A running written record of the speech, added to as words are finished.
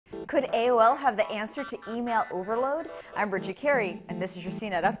Could AOL have the answer to email overload? I'm Bridget Carey, and this is your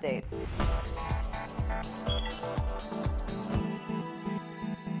CNET Update.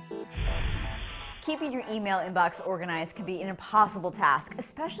 Keeping your email inbox organized can be an impossible task,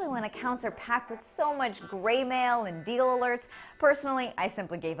 especially when accounts are packed with so much gray mail and deal alerts. Personally, I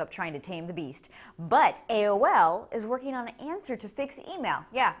simply gave up trying to tame the beast. But AOL is working on an answer to fix email.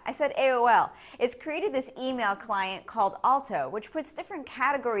 Yeah, I said AOL. It's created this email client called Alto, which puts different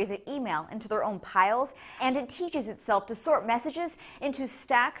categories of email into their own piles, and it teaches itself to sort messages into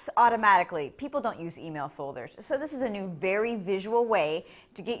stacks automatically. People don't use email folders, so this is a new, very visual way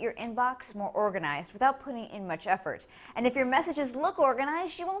to get your inbox more organized without putting in much effort. And if your messages look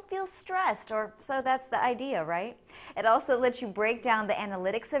organized, you won't feel stressed, or so that's the idea, right? It also lets you break down the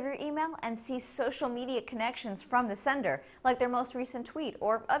analytics of your email and see social media connections from the sender, like their most recent tweet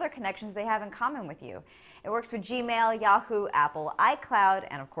or other connections they have in common with you. It works with Gmail, Yahoo, Apple, iCloud,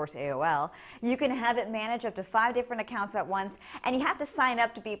 and of course AOL. You can have it manage up to 5 different accounts at once, and you have to sign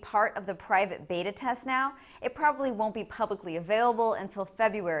up to be part of the private beta test now. It probably won't be publicly available until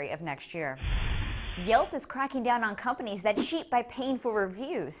February of next year. Yelp is cracking down on companies that cheat by paying for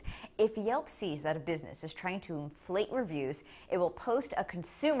reviews. If Yelp sees that a business is trying to inflate reviews, it will post a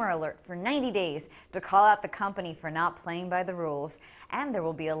consumer alert for 90 days to call out the company for not playing by the rules, and there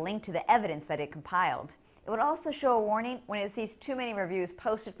will be a link to the evidence that it compiled. It would also show a warning when it sees too many reviews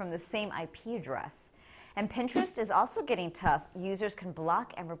posted from the same IP address. And Pinterest is also getting tough. Users can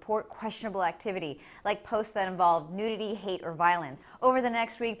block and report questionable activity, like posts that involve nudity, hate, or violence. Over the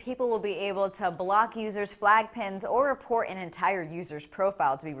next week, people will be able to block users, flag pins, or report an entire user's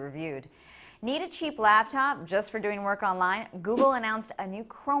profile to be reviewed. Need a cheap laptop just for doing work online? Google announced a new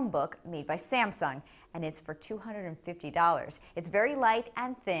Chromebook made by Samsung, and it's for $250. It's very light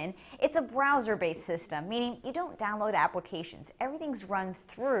and thin. It's a browser-based system, meaning you don't download applications. Everything's run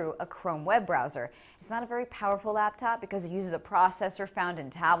through a Chrome web browser. It's not a very powerful laptop because it uses a processor found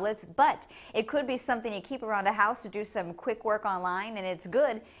in tablets, but it could be something you keep around the house to do some quick work online, and it's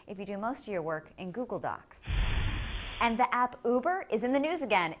good if you do most of your work in Google Docs. And the app Uber is in the news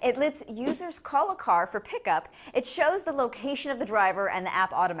again. It lets users call a car for pickup. It shows the location of the driver, and the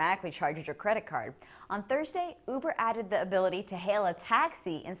app automatically charges your credit card. On Thursday, Uber added the ability to hail a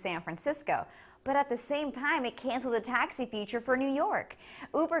taxi in San Francisco. But at the same time, it canceled the taxi feature for New York.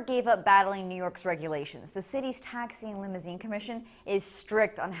 Uber gave up battling New York's regulations. The city's Taxi and Limousine Commission is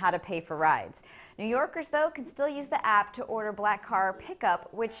strict on how to pay for rides. New Yorkers, though, can still use the app to order black car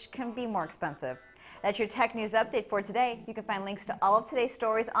pickup, which can be more expensive. That's your tech news update for today. You can find links to all of today's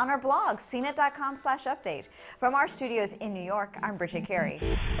stories on our blog, cnet.com/update. From our studios in New York, I'm Bridget Carey.